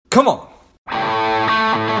Come on.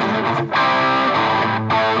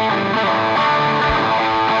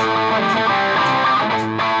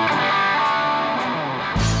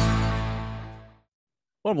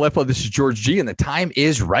 Well, Leflo, this is George G, and the time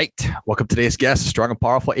is right. Welcome to today's guest, strong and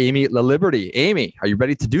powerful Amy LaLiberty. Amy, are you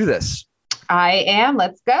ready to do this? I am.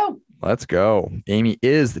 Let's go. Let's go. Amy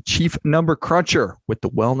is the chief number cruncher with the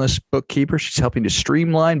Wellness Bookkeeper. She's helping to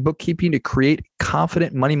streamline bookkeeping to create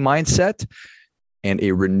confident money mindset and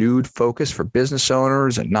a renewed focus for business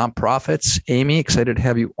owners and nonprofits. Amy, excited to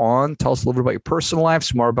have you on. Tell us a little bit about your personal life,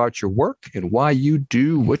 some more about your work, and why you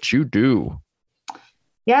do what you do.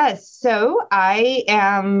 Yes. So I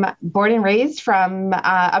am born and raised from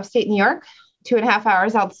upstate New York, 2.5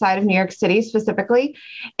 hours outside of New York City specifically.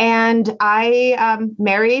 And I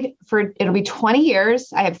married for, it'll be 20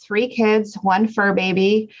 years. I have 3 kids, 1 fur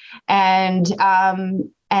baby.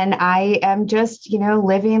 And I am just,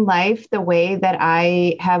 living life the way that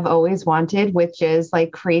I have always wanted, which is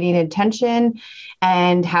like creating intention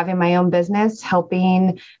and having my own business,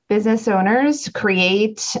 helping business owners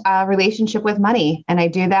create a relationship with money. And I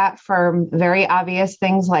do that for very obvious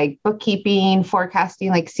things like bookkeeping, forecasting,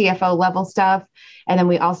 like CFO level stuff. And then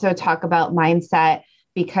we also talk about mindset,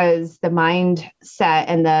 because the mindset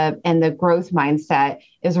and the growth mindset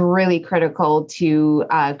is really critical to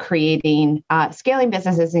scaling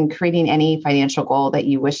businesses and creating any financial goal that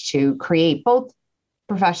you wish to create, both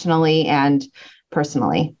professionally and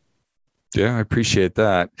personally. Yeah, I appreciate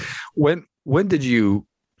that. When did you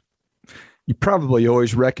probably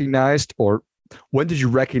always recognized, or when did you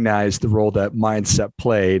recognize the role that mindset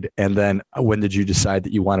played? And then when did you decide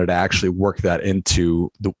that you wanted to actually work that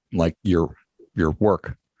into your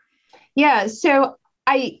work? Yeah. So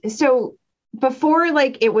before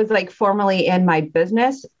it was formally in my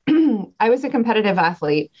business, I was a competitive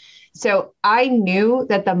athlete. So I knew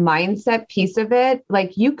that the mindset piece of it,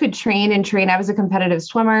 you could train and train. I was a competitive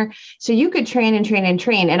swimmer. So you could train and train and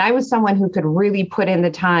train. And I was someone who could really put in the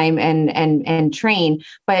time and train,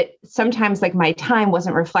 but sometimes my time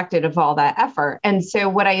wasn't reflective of all that effort. And so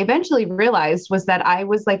what I eventually realized was that I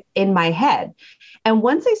was in my head. And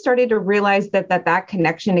once I started to realize that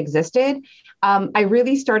connection existed, I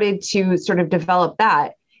really started to sort of develop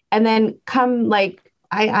that. And then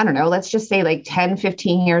I don't know, let's just say 10,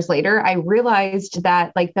 15 years later, I realized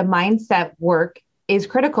that the mindset work is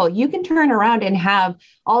critical. You can turn around and have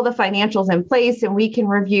all the financials in place, and we can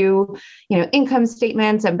review, income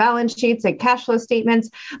statements and balance sheets and cash flow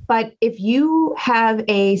statements. But if you have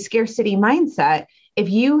a scarcity mindset, if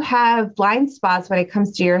you have blind spots when it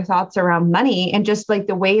comes to your thoughts around money and just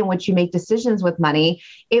the way in which you make decisions with money,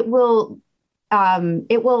 it will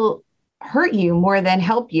hurt you more than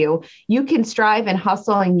help you. You can strive and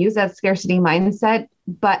hustle and use that scarcity mindset,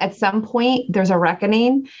 but at some point there's a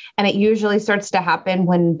reckoning, and it usually starts to happen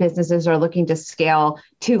when businesses are looking to scale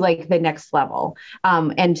to the next level.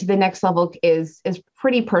 And to the next level is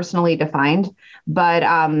pretty personally defined, but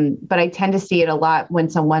I tend to see it a lot when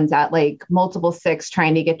someone's at multiple 6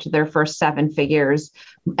 trying to get to their first 7 figures.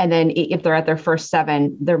 And then if they're at their first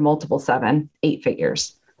 7, they're multiple 7, 8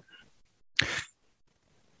 figures.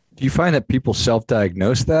 Do you find that people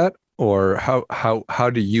self-diagnose that, or how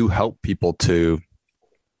do you help people to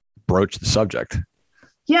broach the subject?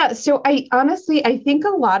 Yeah. So I think a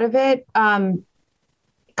lot of it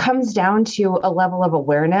comes down to a level of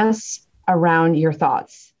awareness around your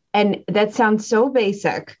thoughts. And that sounds so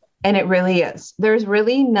basic, and it really is. There's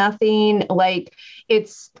really nothing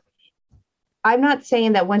I'm not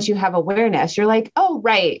saying that once you have awareness, you're oh,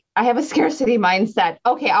 right, I have a scarcity mindset.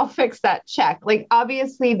 Okay, I'll fix that. Check.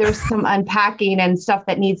 Obviously there's some unpacking and stuff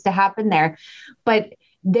that needs to happen there, but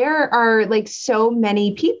there are so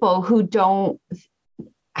many people who don't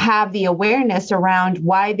have the awareness around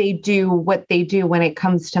why they do what they do when it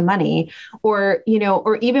comes to money, or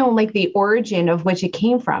even the origin of which it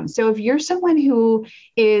came from. So if you're someone who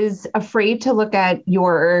is afraid to look at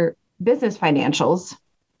your business financials,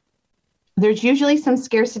 there's usually some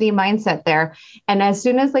scarcity mindset there. And as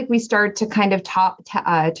soon as we start to kind of talk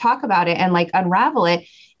about it and unravel it,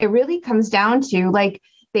 it really comes down to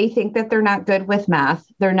they think that they're not good with math.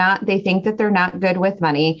 They think that they're not good with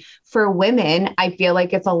money. For women, I feel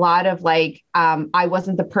it's a lot of I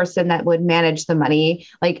wasn't the person that would manage the money.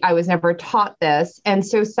 I was never taught this. And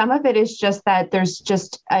so some of it is just that there's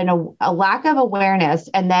just a lack of awareness.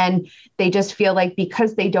 And then they just feel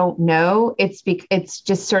because they don't know, it's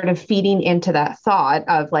just sort of feeding into that thought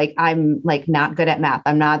of I'm not good at math.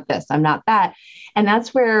 I'm not this, I'm not that. And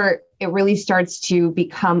that's where it really starts to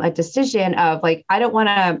become a decision of I don't want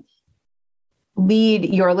to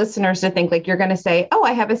lead your listeners to think like you're going to say, oh,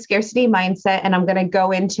 I have a scarcity mindset and I'm going to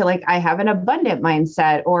go into like, I have an abundant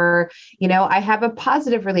mindset, or, I have a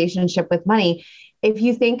positive relationship with money. If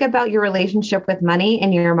you think about your relationship with money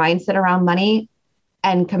and your mindset around money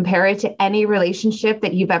and compare it to any relationship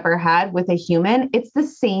that you've ever had with a human, it's the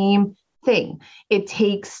same thing. It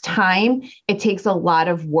takes time. It takes a lot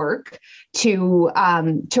of work to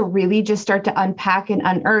really just start to unpack and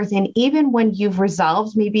unearth. And even when you've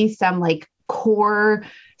resolved maybe some like core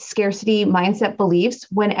scarcity mindset beliefs,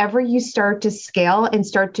 whenever you start to scale and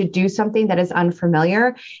start to do something that is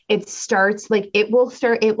unfamiliar, it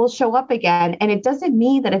will show up again. And it doesn't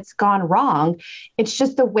mean that it's gone wrong. It's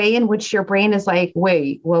just the way in which your brain is like,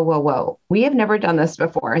 wait, whoa. We have never done this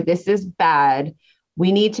before. This is bad.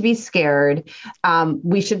 We need to be scared.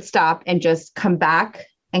 We should stop and just come back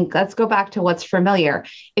and let's go back to what's familiar.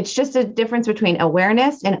 It's just a difference between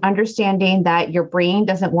awareness and understanding that your brain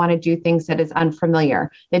doesn't want to do things that is unfamiliar.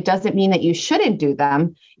 It doesn't mean that you shouldn't do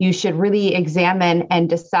them. You should really examine and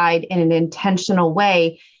decide in an intentional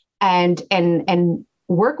way and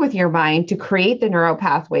work with your mind to create the neural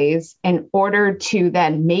pathways in order to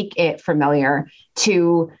then make it familiar,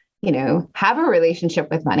 to have a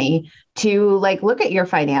relationship with money, to like look at your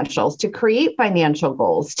financials, to create financial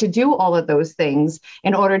goals, to do all of those things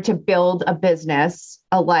in order to build a business,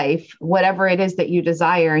 a life, whatever it is that you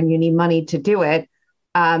desire, and you need money to do it,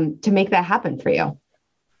 to make that happen for you.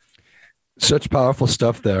 Such powerful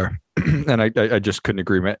stuff there. And I just couldn't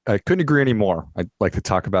agree. I couldn't agree anymore. I'd like to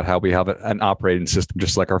talk about how we have an operating system,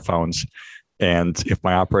 just like our phones. And if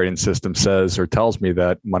my operating system says or tells me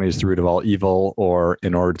that money is the root of all evil, or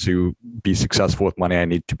in order to be successful with money, I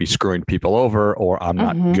need to be screwing people over, or I'm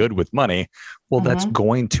not good with money, well, that's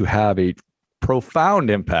going to have a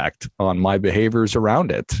profound impact on my behaviors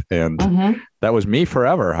around it. And that was me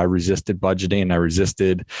forever. I resisted budgeting, and I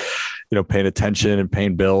resisted, paying attention and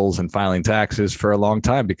paying bills and filing taxes for a long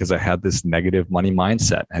time because I had this negative money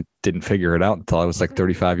mindset. I didn't figure it out until I was like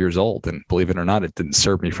 35 years old. And believe it or not, it didn't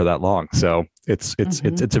serve me for that long. So it's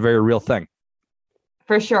a very real thing.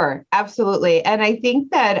 For sure. Absolutely. And I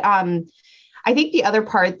think that, I think the other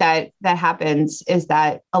part that happens is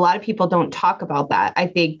that a lot of people don't talk about that. I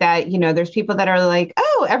think that, there's people that are like,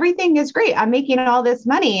 oh, everything is great. I'm making all this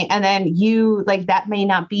money. And then you like, that may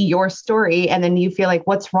not be your story. And then you feel like,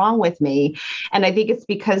 what's wrong with me? And I think it's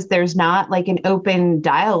because there's not like an open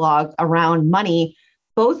dialogue around money,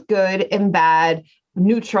 both good and bad,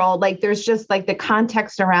 neutral. Like there's just like the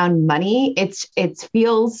context around money. It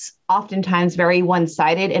feels oftentimes very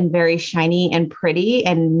one-sided and very shiny and pretty,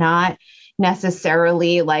 and not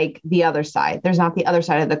necessarily like the other side. There's not the other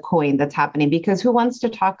side of the coin that's happening, because who wants to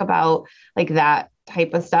talk about like that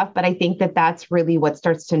type of stuff? But I think that that's really what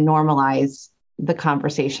starts to normalize the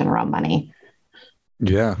conversation around money.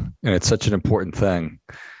 Yeah. And it's such an important thing.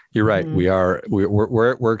 You're right.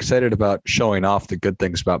 We're excited about showing off the good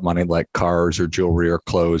things about money, like cars or jewelry or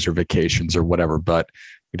clothes or vacations or whatever. But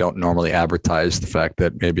we don't normally advertise the fact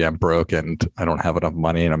that maybe I'm broke and I don't have enough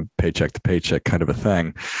money and I'm paycheck to paycheck kind of a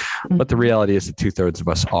thing. But the reality is that 2/3 of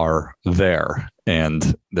us are there,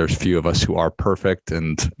 and there's few of us who are perfect.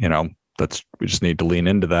 And, we just need to lean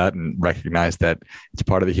into that and recognize that it's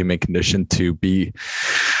part of the human condition to be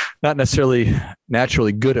not necessarily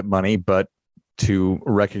naturally good at money, but to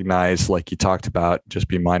recognize, like you talked about, just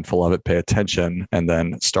be mindful of it, pay attention, and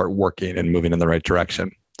then start working and moving in the right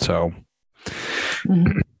direction. So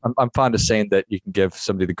I'm fond of saying that you can give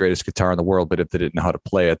somebody the greatest guitar in the world, but if they didn't know how to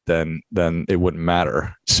play it, then it wouldn't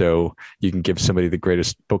matter. So you can give somebody the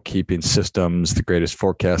greatest bookkeeping systems, the greatest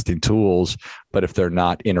forecasting tools, but if they're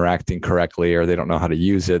not interacting correctly or they don't know how to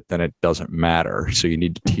use it, then it doesn't matter. So you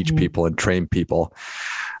need to teach people and train people.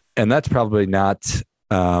 And that's probably not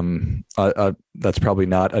a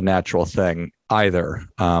natural thing either.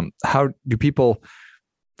 How do people,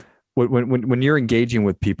 when you're engaging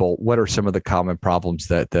with people, what are some of the common problems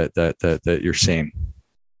that you're seeing?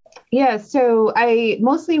 Yeah, so I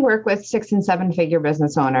mostly work with 6 and 7 figure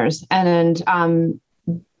business owners, and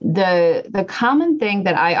the common thing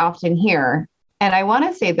that I often hear, and I want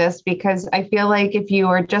to say this because I feel like if you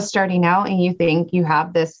are just starting out and you think you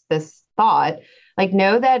have this thought, like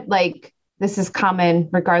know that like this is common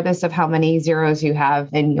regardless of how many zeros you have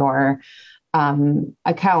in your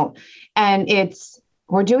account, and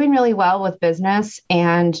we're doing really well with business,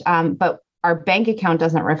 and but our bank account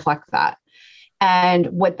doesn't reflect that. And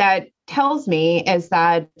what that tells me is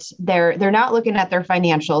that they're not looking at their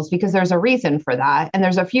financials, because there's a reason for that, and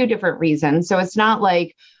there's a few different reasons. So it's not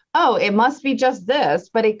like, oh, it must be just this,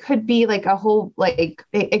 but it could be like a whole, like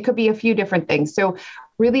it could be a few different things. So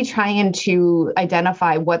really trying to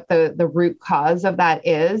identify what the root cause of that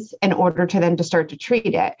is in order to then to start to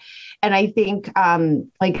treat it. And I think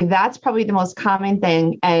like that's probably the most common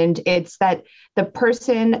thing. And it's that the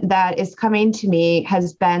person that is coming to me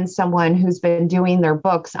has been someone who's been doing their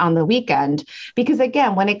books on the weekend. Because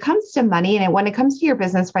again, when it comes to money and when it comes to your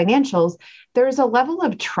business financials, there's a level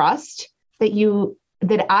of trust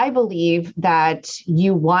that I believe that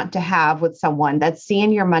you want to have with someone that's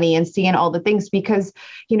seeing your money and seeing all the things. Because,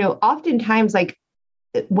 oftentimes, like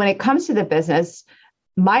when it comes to the business,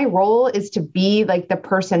 my role is to be like the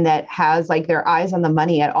person that has like their eyes on the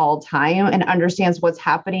money at all time and understands what's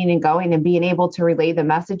happening and going and being able to relay the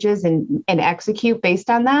messages and execute based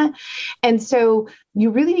on that. And so you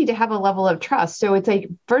really need to have a level of trust. So it's like,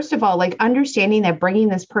 first of all, like understanding that bringing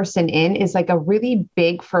this person in is like a really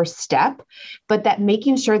big first step, but that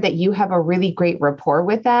making sure that you have a really great rapport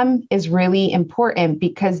with them is really important,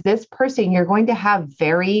 because this person you're going to have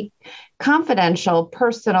very confidential,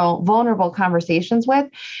 personal, vulnerable conversations with.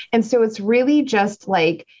 And so it's really just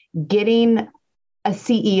like getting a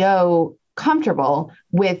CEO comfortable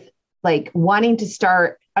with like wanting to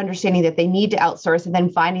start understanding that they need to outsource and then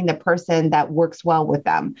finding the person that works well with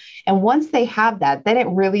them. And once they have that, then it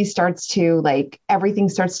really starts to like everything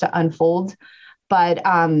starts to unfold. But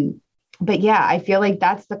yeah, I feel like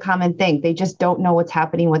that's the common thing. They just don't know what's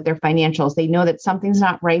happening with their financials. They know that something's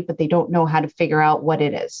not right, but they don't know how to figure out what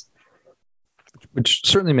it is. Which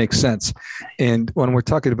certainly makes sense. And when we're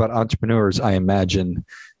talking about entrepreneurs, I imagine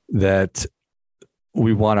that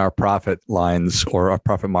we want our profit lines or our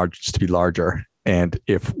profit margins to be larger. And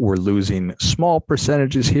if we're losing small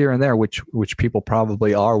percentages here and there, which people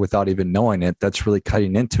probably are without even knowing it, that's really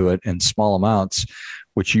cutting into it in small amounts,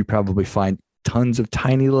 which you probably find tons of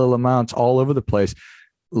tiny little amounts all over the place,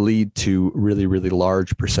 lead to really, really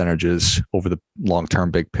large percentages over the long-term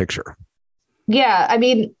big picture. Yeah. I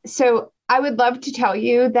mean, so I would love to tell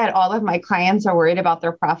you that all of my clients are worried about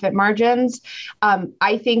their profit margins.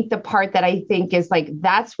 I think the part that I think is like,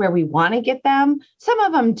 that's where we want to get them. Some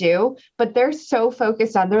of them do, but they're so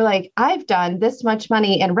focused on, they're like, I've done this much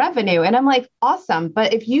money in revenue. And I'm like, awesome.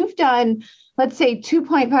 But if you've done, let's say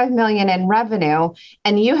 2.5 million in revenue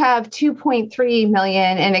and you have 2.3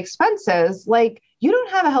 million in expenses, like, you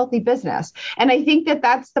don't have a healthy business. And I think that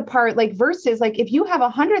that's the part, like, versus like, if you have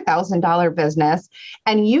 $100,000 business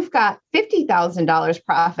and you've got $50,000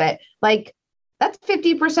 profit, like that's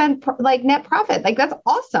 50% like net profit. Like that's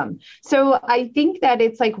awesome. So I think that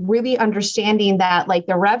it's like really understanding that like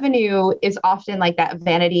the revenue is often like that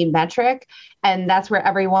vanity metric. And that's where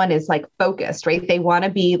everyone is like focused, right? They want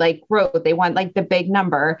to be like growth. They want like the big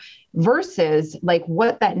number versus like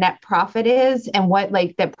what that net profit is and what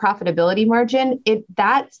like the profitability margin,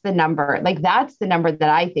 that's the number. Like that's the number that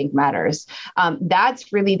I think matters.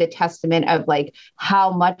 That's really the testament of like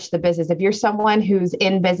how much the business, if you're someone who's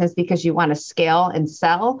in business because you want to scale and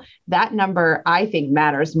sell, that number I think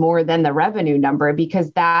matters more than the revenue number,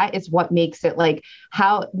 because that is what makes it like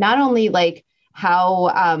how, not only like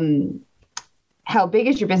how big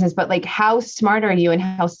is your business, but like how smart are you and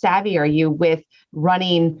how savvy are you with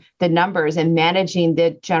running the numbers and managing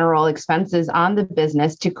the general expenses on the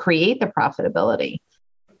business to create the profitability.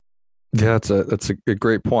 Yeah, that's a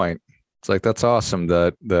great point. It's like, that's awesome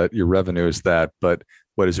that your revenue is that, but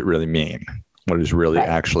what does it really mean? What is really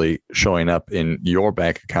actually showing up in your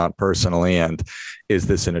bank account personally? And is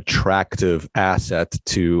this an attractive asset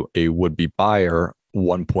to a would-be buyer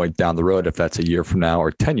one point down the road? If that's a year from now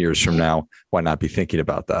or 10 years from now, why not be thinking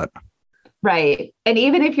about that? Right. And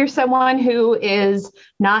even if you're someone who is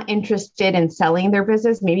not interested in selling their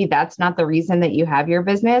business, maybe that's not the reason that you have your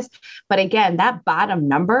business. But again, that bottom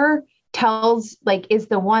number tells like is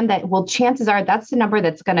the one that, well, chances are that's the number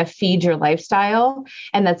that's going to feed your lifestyle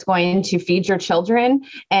and that's going to feed your children.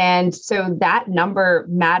 And so that number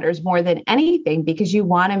matters more than anything, because you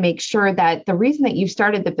want to make sure that the reason that you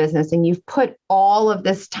started the business and you've put all of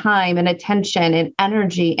this time and attention and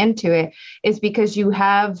energy into it is because you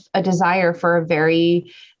have a desire for a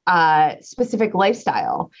very specific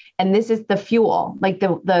lifestyle. And this is the fuel, like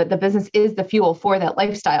the business is the fuel for that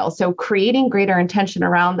lifestyle. So creating greater intention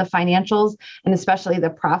around the financials and especially the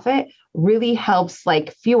profit really helps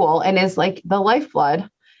like fuel and is like the lifeblood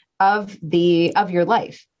of your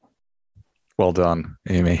life. Well done,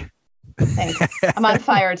 Amy. Thanks. I'm on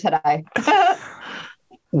fire today.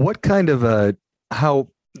 What kind of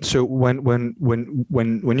so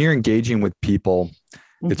when you're engaging with people,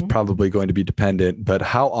 it's probably going to be dependent, but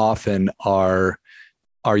how often are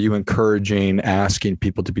you encouraging, asking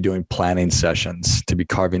people to be doing planning sessions, to be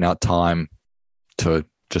carving out time to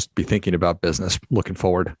just be thinking about business looking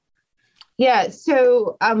forward? Yeah.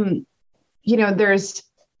 So, there's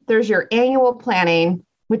there's your annual planning,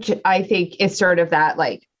 which I think is sort of that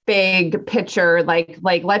like big picture, like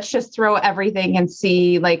let's just throw everything and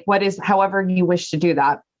see like what is, however you wish to do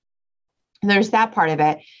that. There's that part of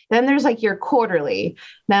it. Then there's like your quarterly,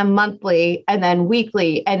 then monthly, and then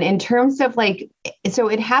weekly. And in terms of like, so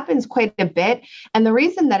it happens quite a bit. And the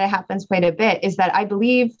reason that it happens quite a bit is that I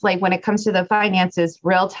believe like when it comes to the finances,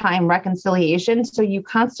 real-time reconciliation. So you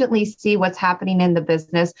constantly see what's happening in the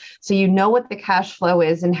business. So you know what the cash flow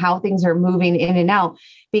is and how things are moving in and out.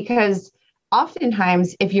 Because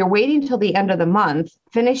oftentimes, if you're waiting till the end of the month,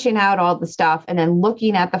 finishing out all the stuff and then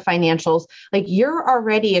looking at the financials, like you're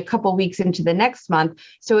already a couple weeks into the next month.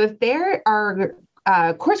 So if there are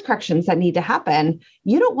course corrections that need to happen,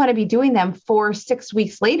 you don't want to be doing them 4-6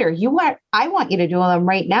 weeks later. I want you to do them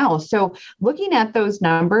right now. So looking at those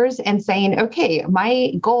numbers and saying, okay,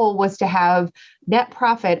 my goal was to have net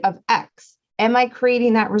profit of X. Am I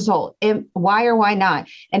creating that result? Why or why not?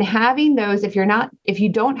 And having those, if you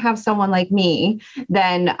don't have someone like me,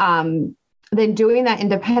 then doing that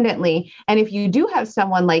independently. And if you do have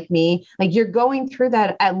someone like me, like you're going through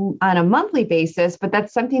that on a monthly basis, but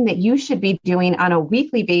that's something that you should be doing on a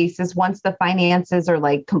weekly basis once the finances are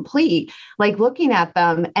like complete, like looking at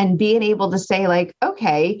them and being able to say like,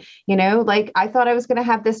 okay, like I thought I was going to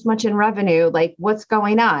have this much in revenue, like what's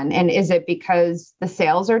going on? And is it because the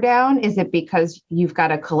sales are down? Is it because you've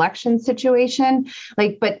got a collection situation?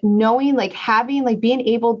 Like, but knowing, like having, like being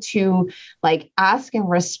able to like ask and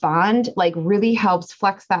respond, like really helps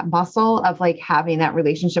flex that muscle of like having that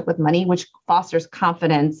relationship with money, which fosters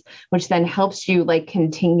confidence, which then helps you like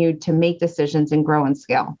continue to make decisions and grow and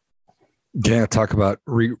scale. Yeah. Talk about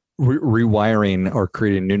rewiring or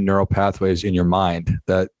creating new neural pathways in your mind.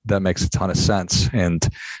 That makes a ton of sense. And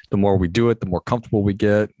the more we do it, the more comfortable we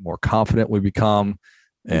get, more confident we become.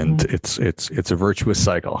 And it's a virtuous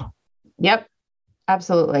cycle. Yep.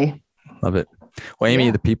 Absolutely. Love it. Well, Amy,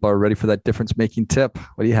 the people are ready for that difference making tip.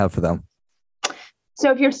 What do you have for them? So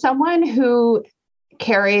if you're someone who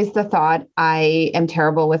carries the thought, I am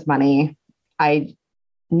terrible with money, I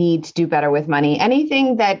need to do better with money,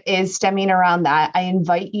 anything that is stemming around that, I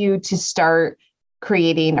invite you to start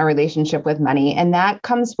creating a relationship with money. And that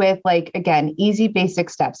comes with like, again, easy, basic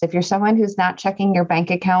steps. If you're someone who's not checking your bank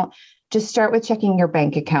account, just start with checking your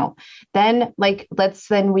bank account. Then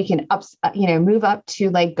we can move up to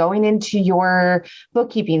like going into your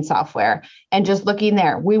bookkeeping software and just looking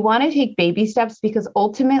there. We want to take baby steps because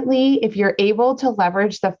ultimately, if you're able to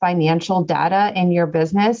leverage the financial data in your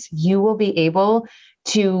business, you will be able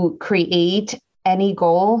to create any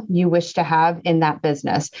goal you wish to have in that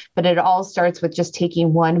business. But it all starts with just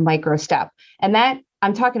taking one micro step. And that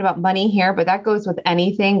I'm talking about money here, but that goes with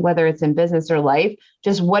anything, whether it's in business or life.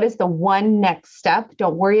 Just what is the one next step?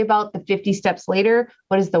 Don't worry about the 50 steps later.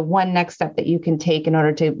 What is the one next step that you can take in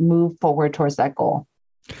order to move forward towards that goal?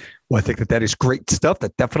 Well, I think that is great stuff.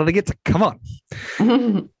 That definitely gets it. Come on.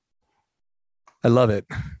 I love it.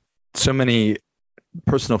 So many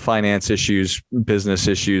personal finance issues, business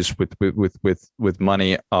issues with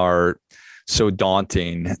money are so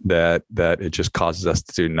daunting that it just causes us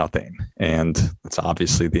to do nothing. And it's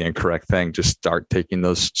obviously the incorrect thing. Just start taking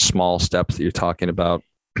those small steps that you're talking about.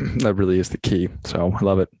 That really is the key. So I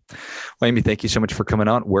love it. Well, Amy, thank you so much for coming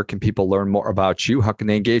on. Where can people learn more about you? How can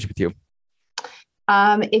they engage with you?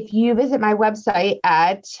 If you visit my website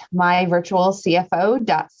at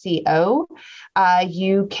myvirtualcfo.co,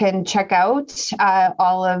 you can check out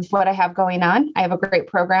all of what I have going on. I have a great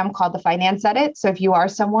program called the Finance Edit. So if you are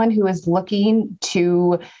someone who is looking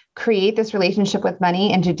to create this relationship with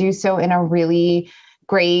money and to do so in a really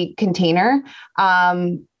great container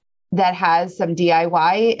that has some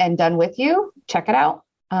DIY and done with you, check it out.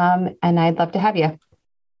 And I'd love to have you.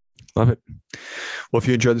 Love it. Well, if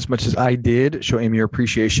you enjoyed this as much as I did, show Amy your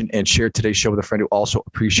appreciation and share today's show with a friend who also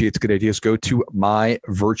appreciates good ideas. Go to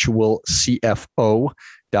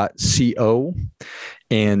myvirtualcfo.co.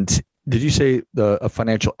 And did you say a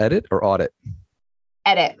financial edit or audit?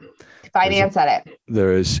 Edit. Finance edit.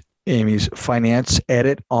 There is Amy's finance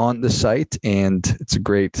edit on the site, and it's a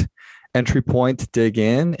great entry point to dig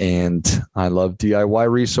in. And I love DIY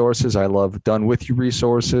resources. I love done with you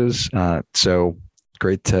resources. So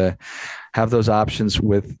great to have those options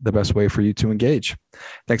with the best way for you to engage.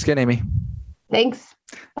 Thanks again, Amy. Thanks.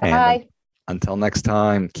 Bye. And until next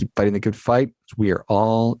time, keep fighting the good fight. We are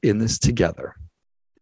all in this together.